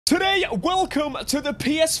Today, welcome to the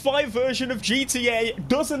PS5 version of GTA.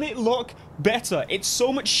 Doesn't it look better? It's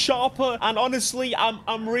so much sharper, and honestly,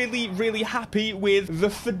 I'm really happy with the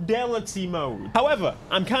fidelity mode. However,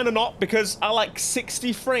 I'm kind of not, because I like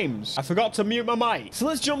 60 frames. I forgot to mute my mic. So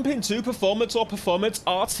let's jump into performance or performance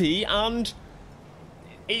RT, and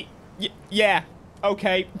yeah.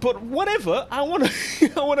 Okay, but whatever. I want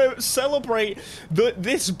to celebrate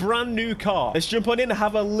this brand new car. Let's jump on in and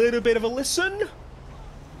have a little bit of a listen.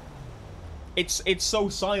 It's so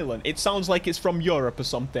silent. It sounds like it's from Europe or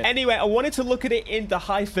something. Anyway, I wanted to look at it in the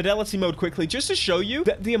high fidelity mode quickly, just to show you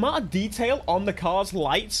that the amount of detail on the car's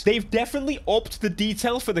lights, they've definitely upped the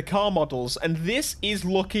detail for the car models, and this is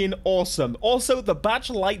looking awesome. Also, the badge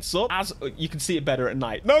lights up as you can see it better at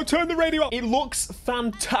night. No, turn the radio up. It looks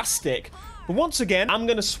fantastic. But once again, I'm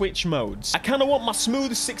going to switch modes. I kind of want my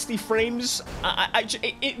smooth 60 frames.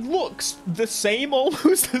 It looks the same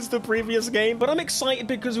almost as the previous game, but I'm excited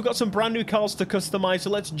because we've got some brand new cars to customize, so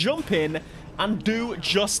let's jump in and do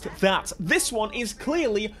just that. This one is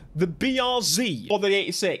clearly the BRZ, or the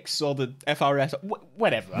 86, or the FRS,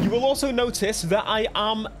 whatever. You will also notice that I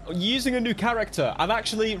am using a new character. I've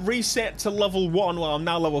actually reset to level 1, well, I'm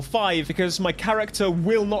now level 5, because my character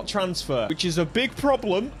will not transfer, which is a big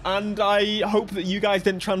problem, and I hope that you guys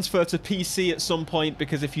didn't transfer to PC at some point,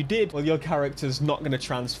 because if you did, well, your character's not going to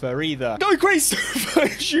transfer either. Going crazy,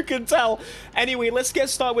 as you can tell. Anyway, let's get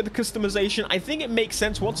started with the customization. I think it makes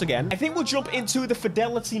sense once again. I think we'll jump into the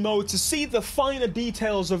fidelity mode to see the finer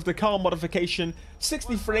details of the car modification.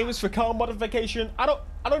 60 frames for car modification. I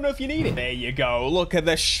don't know if you need it. There you go. Look at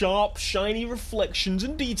the sharp, shiny reflections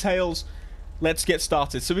and details. Let's get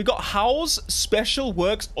started. So we've got House Special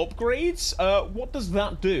Works upgrades. What does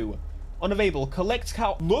that do? Unavailable. Collect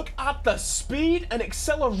cow. Look at the speed and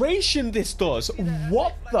acceleration this does.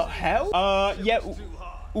 What the hell? Yeah,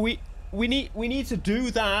 we need to do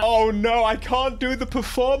that. Oh no, I can't do the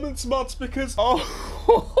performance mods because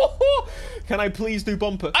can I please do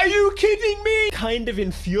bumper? Are you kidding me? Kind of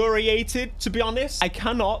infuriated, to be honest. I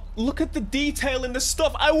cannot. Look at the detail in the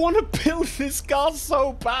stuff. I want to build this car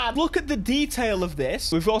so bad. Look at the detail of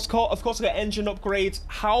this. We've also of course got engine upgrades.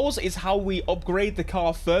 House is how we upgrade the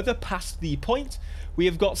car further past the point. We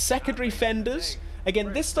have got secondary fenders.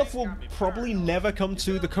 Again, this stuff will probably never come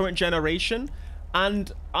to the current generation,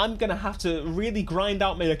 and I'm gonna have to really grind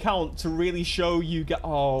out my account to really show you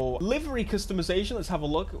livery customization. Let's have a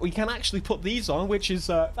look. We can actually put these on, which is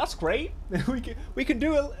that's great. we can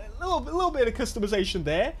do a little bit of customization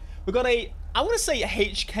there. We've got I want to say a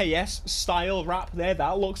HKS style wrap there.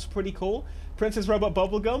 That looks pretty cool. Princess Robot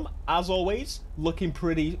Bubblegum, as always, looking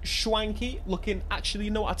pretty schwanky. Actually,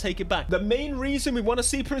 you know what? I take it back. The main reason we want to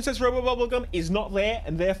see Princess Robot Bubblegum is not there,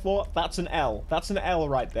 and therefore, that's an L. That's an L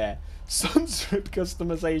right there. Sunstrip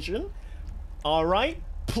customization. All right.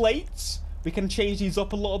 Plates. We can change these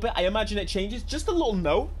up a little bit. I imagine it changes. Just a little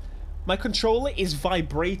note. My controller is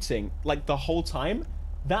vibrating, like, the whole time.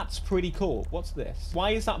 That's pretty cool. What's this?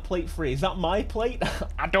 Why is that plate free? Is that my plate?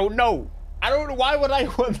 I don't know. I don't know. Why would I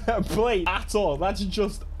want that plate at all? That's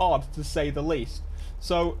just odd, to say the least.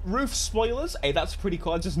 So, roof spoilers. Hey, that's pretty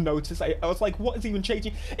cool. I just noticed. I was like, what is even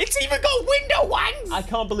changing? It's even got window ones! I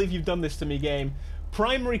can't believe you've done this to me, game.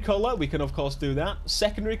 Primary color. We can, of course, do that.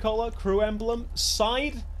 Secondary color. Crew emblem.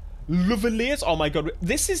 Side. Lavaliers. Oh, my God.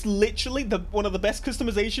 This is literally one of the best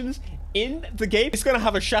customizations in the game. It's going to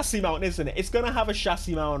have a chassis mount, isn't it? It's going to have a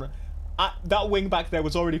chassis mount. That wing back there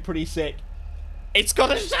was already pretty sick. It's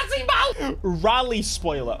got a chassis mount! Rally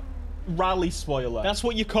spoiler. Rally spoiler. That's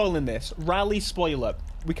what you're calling this. Rally spoiler.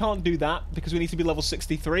 We can't do that because we need to be level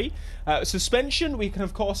 63. Suspension. We can,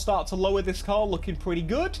 of course, start to lower this car. Looking pretty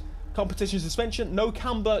good. Competition suspension. No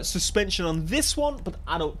camber suspension on this one, but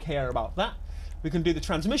I don't care about that. We can do the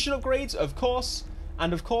transmission upgrades, of course.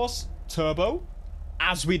 And, of course, turbo.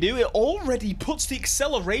 As we do, it already puts the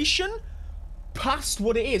acceleration past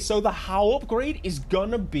what it is. So the how upgrade is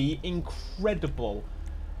gonna be incredible.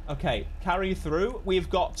 Okay, carry through. We've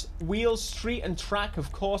got wheels, street, and track,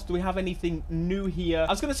 of course. Do we have anything new here?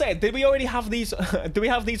 I was gonna say, did we already have these? Do we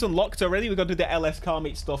have these unlocked already? We've got to do the LS car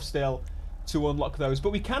meet stuff still to unlock those,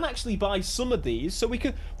 but we can actually buy some of these, so we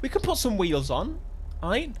could put some wheels on.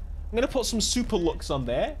 All right, I'm gonna put some super looks on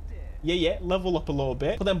there. Yeah, level up a little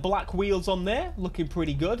bit. But then black wheels on there, looking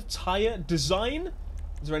pretty good. Tire design.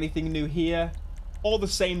 Is there anything new here? All the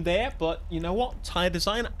same there, but you know what? Tire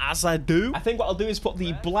design, as I do. I think what I'll do is put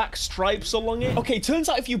the black stripes along it. Okay, turns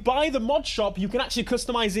out if you buy the mod shop, you can actually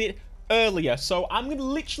customize it earlier. So I'm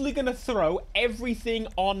literally gonna throw everything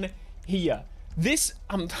on here. This,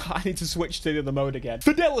 I need to switch to the other mode again.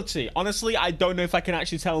 Fidelity. Honestly, I don't know if I can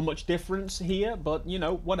actually tell much difference here, but, you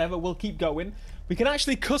know, whatever. We'll keep going. We can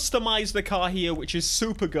actually customize the car here, which is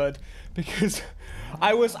super good because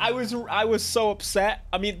I was so upset.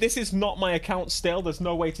 I mean, this is not my account still. There's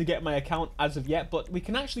no way to get my account as of yet, but we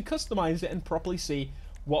can actually customize it and properly see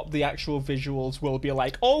what the actual visuals will be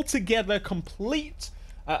like. Altogether complete.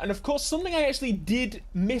 And of course, something I actually did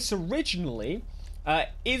miss originally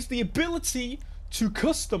is the ability to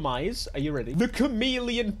customize, are you ready? The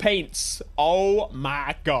chameleon paints. Oh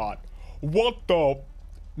my god. What the...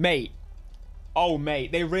 Mate. Oh,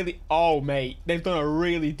 mate. They really... Oh, mate. They've done a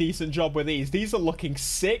really decent job with these. These are looking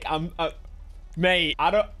sick. Mate, I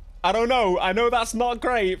don't know. I know that's not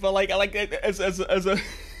great, but like as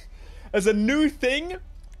a new thing,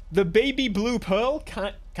 the baby blue pearl,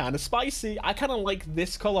 kind of spicy. I kind of like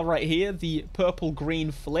this color right here, the purple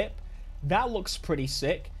green flip. That looks pretty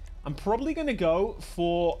sick. I'm probably going to go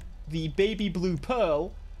for the baby blue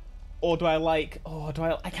pearl, or do I like... Oh,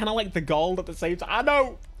 I kind of like the gold at the same time.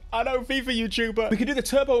 I know, FIFA YouTuber. We can do the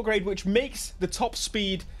turbo upgrade, which makes the top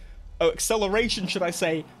speed, acceleration, should I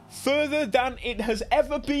say, further than it has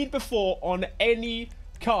ever been before on any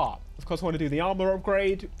car. Of course, I want to do the armor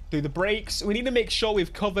upgrade, do the brakes. We need to make sure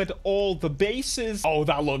we've covered all the bases. Oh,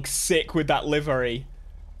 that looks sick with that livery.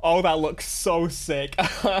 Oh, that looks so sick.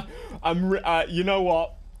 You know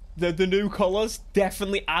what? The new colors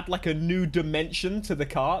definitely add like a new dimension to the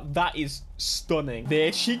car. That is stunning.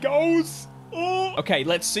 There she goes. Oh. Okay,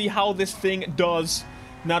 let's see how this thing does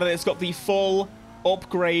now that it's got the full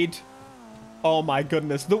upgrade. Oh my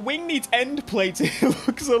goodness. The wing needs end plates. It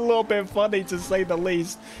looks a little bit funny to say the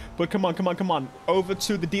least. But come on. Over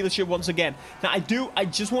to the dealership once again. Now, I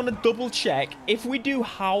just want to double check. If we do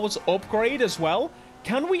house upgrade as well,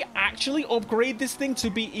 can we actually upgrade this thing to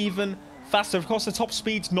be even faster? Of course, the top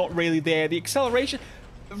speed's not really there. The acceleration...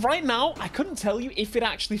 Right now, I couldn't tell you if it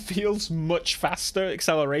actually feels much faster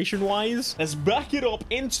acceleration-wise. Let's back it up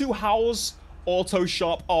into house auto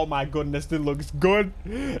shop. Oh my goodness, it looks good.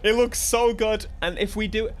 It looks so good. And if we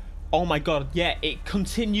do... Oh my god, yeah, it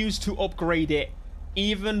continues to upgrade it.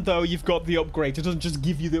 Even though you've got the upgrades, it doesn't just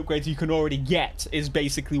give you the upgrades you can already get, is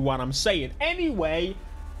basically what I'm saying. Anyway...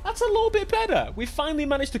 That's a little bit better. We finally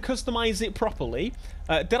managed to customize it properly.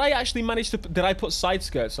 Did I actually manage to... Did I put side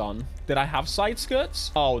skirts on? Did I have side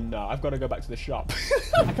skirts? Oh, no. I've got to go back to the shop.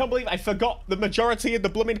 I can't believe I forgot the majority of the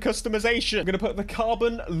blooming customization. I'm going to put the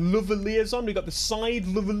carbon lavaliers on. We've got the side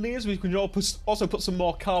lavaliers. We can also put some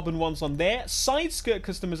more carbon ones on there. Side skirt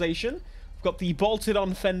customization. We've got the bolted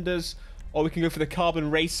on fenders. Or we can go for the carbon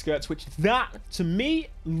race skirts, which that, to me,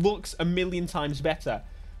 looks a million times better.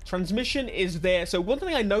 Transmission is there. So one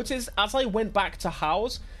thing I noticed as I went back to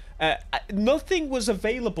house, nothing was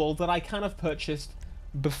available that I kind of purchased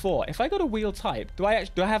before. If I go to wheel type, do I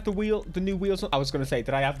have the new wheels? I was going to say,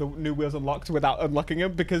 did I have the new wheels unlocked without unlocking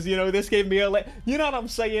them? Because, you know, this gave me a... You know what I'm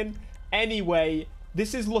saying? Anyway,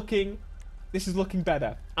 this is looking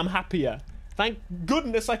better. I'm happier. Thank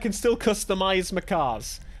goodness I can still customize my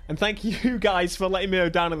cars. And thank you guys for letting me know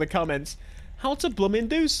down in the comments how to blooming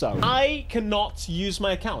do so. I cannot use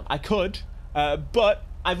my account. I could, but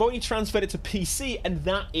I've only transferred it to PC, and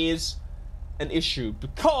that is an issue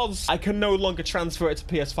because I can no longer transfer it to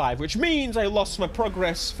PS5, which means I lost my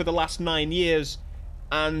progress for the last 9 years,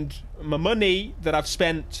 and my money that I've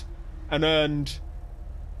spent and earned,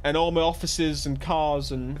 and all my offices and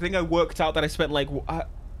cars, and I think I worked out that I spent like...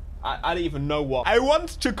 I don't even know what. I want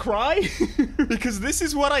to cry because this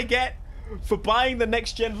is what I get for buying the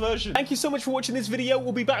next gen version. Thank you so much for watching this video.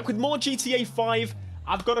 We'll be back with more GTA 5.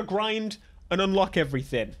 I've got to grind and unlock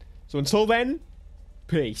everything. So until then,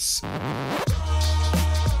 peace.